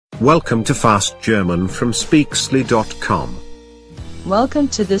Welcome to Fast German from Speaksly.com. Welcome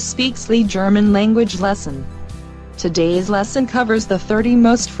to this Speaksly German language lesson. Today's lesson covers the 30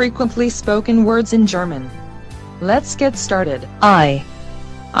 most frequently spoken words in German. Let's get started. I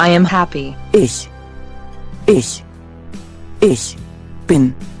am happy. Ich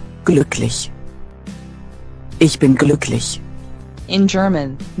bin glücklich. Ich bin glücklich. In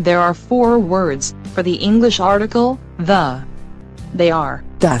German, there are 4 words for the English article, the. They are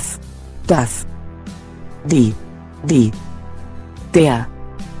Das, die, der,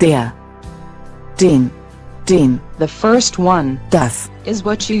 den. the first one Das, is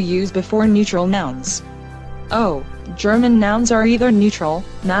what you use before neutral nouns. Oh, German nouns are either neutral,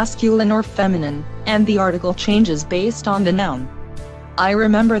 masculine or feminine, and the article changes based on the noun. I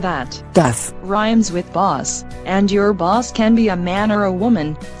remember that. das, Rhymes with boss, and your boss can be a man or a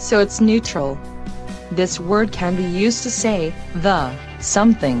woman, so it's neutral. This word can be used to say, the,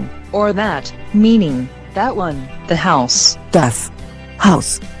 something, or that, meaning, that one, the house. das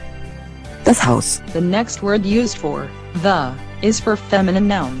Haus. Das Haus. The next word used for, the, is for feminine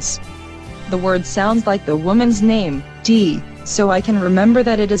nouns. The word sounds like the woman's name, die, so I can remember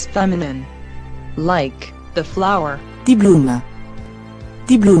that it is feminine. Like, the flower. Die Blume.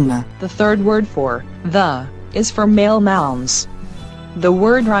 Die Blume. The third word for, the, is for male nouns. The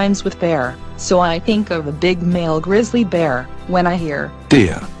word rhymes with bear, so I think of a big male grizzly bear when I hear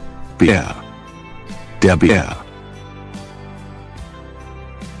Der Bär. Der Bär.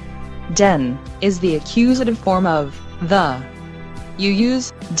 den is the accusative form of the. You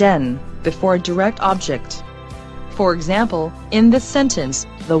use den before direct object. For example, in this sentence,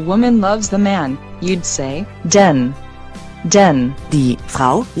 the woman loves the man, you'd say den. Die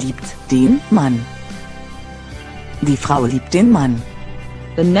Frau liebt den Mann. Die Frau liebt den Mann.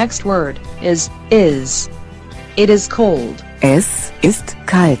 The next word is. It is cold. Es ist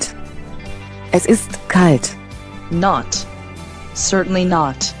kalt. Es ist kalt. Not. Certainly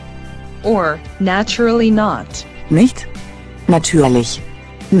not. Or, naturally not. Nicht? Natürlich.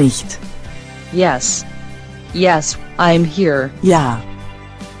 Nicht. Yes. Yes, I'm here. Ja.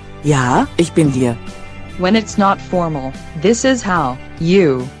 Ja, ich bin hier. When it's not formal, this is how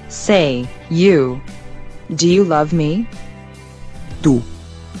you say you. Do you love me? Du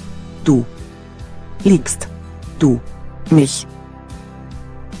liebst du mich.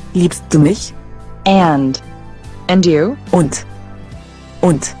 Liebst du mich? And you?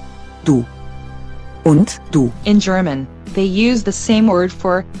 Und du. In German, they use the same word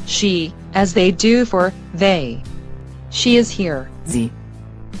for she as they do for they. She is here. Sie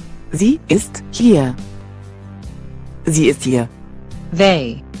ist hier. Sie ist hier.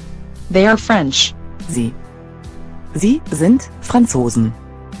 They are French. Sie sind Franzosen.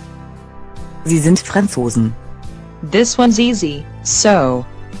 Sie sind Franzosen. This one's easy. So.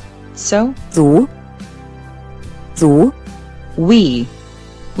 So. We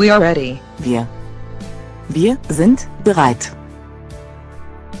are ready. Wir sind bereit.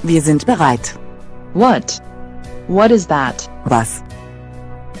 Wir sind bereit. What is that? Was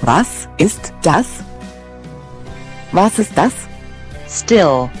ist das? Was ist das?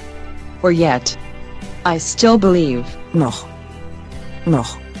 Still. Or yet. I still believe. Noch.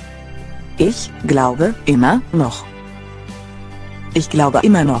 Ich glaube immer noch. Ich glaube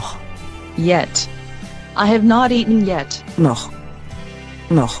immer noch. Yet. I have not eaten yet. Noch.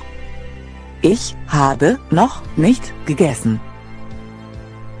 Ich habe noch nicht gegessen.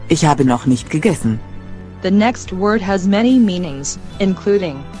 Ich habe noch nicht gegessen. The next word has many meanings,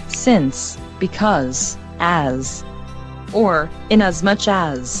 including since, because, as, or inasmuch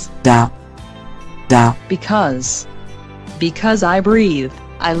as. Da. Because I breathe,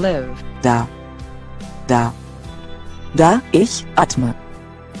 I live. Da ich atme,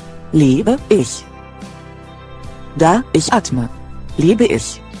 lebe ich. Da ich atme, lebe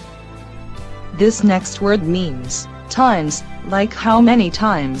ich. This next word means times, like how many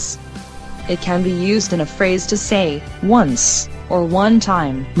times. It can be used in a phrase to say once or one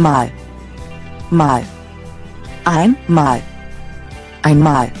time. Mal. Einmal.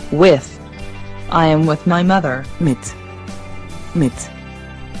 With. I am with my mother. Mit.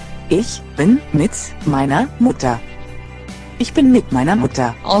 Ich bin mit meiner Mutter. Ich bin mit meiner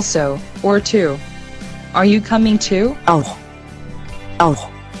Mutter. Also, or to. Are you coming too? Auch.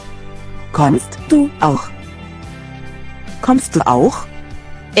 Kommst du auch? Kommst du auch?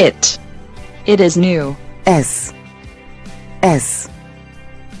 It is new. Es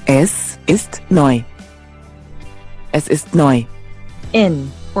ist neu. Es ist neu.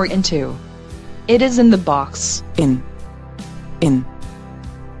 In or into. It is in the box. In.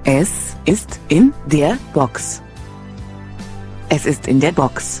 Es ist in der Box. Es ist in der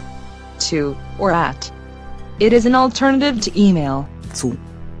Box. to, or at. It is an alternative to email. Zu.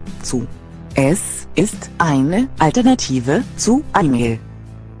 Es ist eine Alternative zu E-Mail.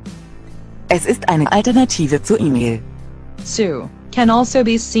 Es ist eine Alternative zu E-Mail. Zu can also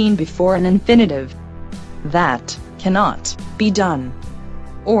be seen before an infinitive. That cannot be done.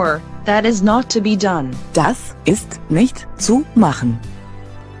 Or, that is not to be done. Das ist nicht zu machen.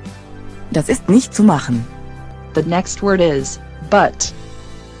 Das ist nicht zu machen. The next word is but.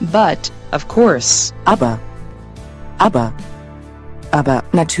 But, of course. Aber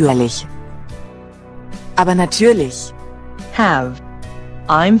natürlich. Aber natürlich. Have.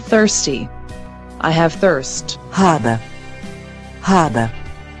 I'm thirsty. I have thirst. Habe.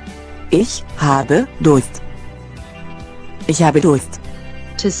 Ich habe Durst. Ich habe Durst.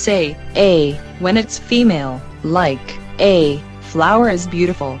 To say a when it's female, like a flower is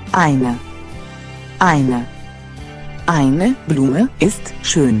beautiful. Eine Blume ist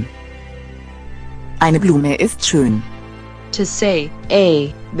schön. Eine Blume ist schön. To say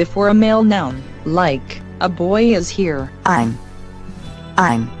a before a male noun, like a boy is here. Ein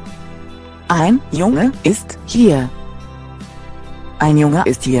Junge ist hier. Ein Junge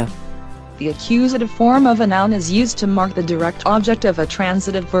ist hier. The accusative form of a noun is used to mark the direct object of a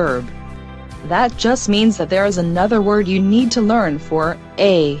transitive verb. That just means that there is another word you need to learn for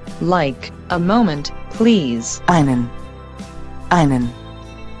a, like a moment, please.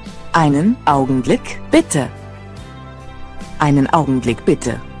 Einen Augenblick, bitte. Einen Augenblick,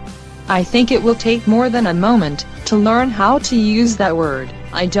 bitte. I think it will take more than a moment to learn how to use that word.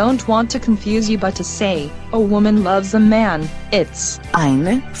 I don't want to confuse you, but to say, a woman loves a man, it's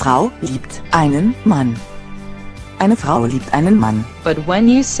Eine Frau liebt einen Mann. Eine Frau liebt einen Mann. But when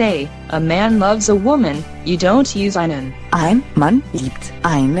you say, a man loves a woman, you don't use einen. Ein Mann liebt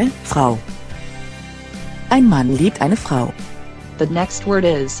eine Frau. Ein Mann liebt eine Frau. The next word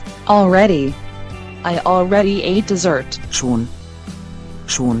is already. I already ate dessert. Schon.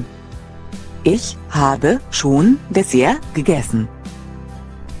 Ich habe schon Dessert gegessen.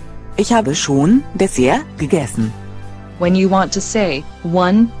 Ich habe schon Dessert gegessen. When you want to say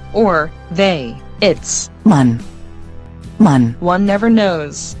one or they, it's Mann. one never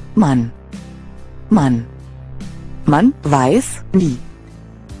knows. Man weiß nie.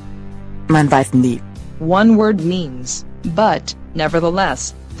 Man weiß nie. One word means but,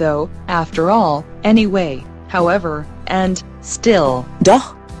 nevertheless, though, after all, anyway, however, and still.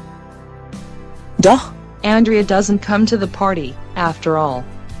 Doch. Andrea doesn't come to the party, after all.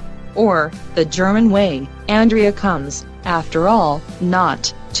 Or, the German way, Andrea comes, after all,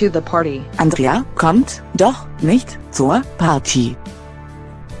 not to the party. Andrea kommt doch nicht zur Party.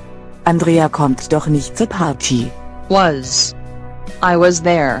 Andrea kommt doch nicht zur Party. Was. I was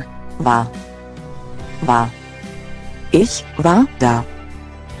there. War. Ich war da.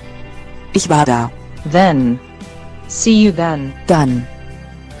 Ich war da. Then. See you then. Dann.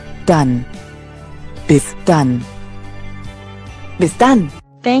 Bis dann. Bis dann.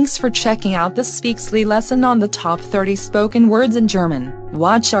 Thanks for checking out this Speaksly lesson on the top 30 spoken words in German.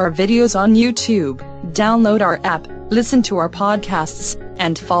 Watch our videos on YouTube, download our app, listen to our podcasts,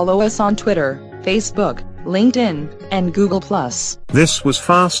 and follow us on Twitter, Facebook, LinkedIn, and Google+. This was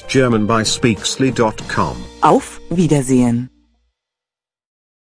Fast German by Speaksly.com. Auf Wiedersehen.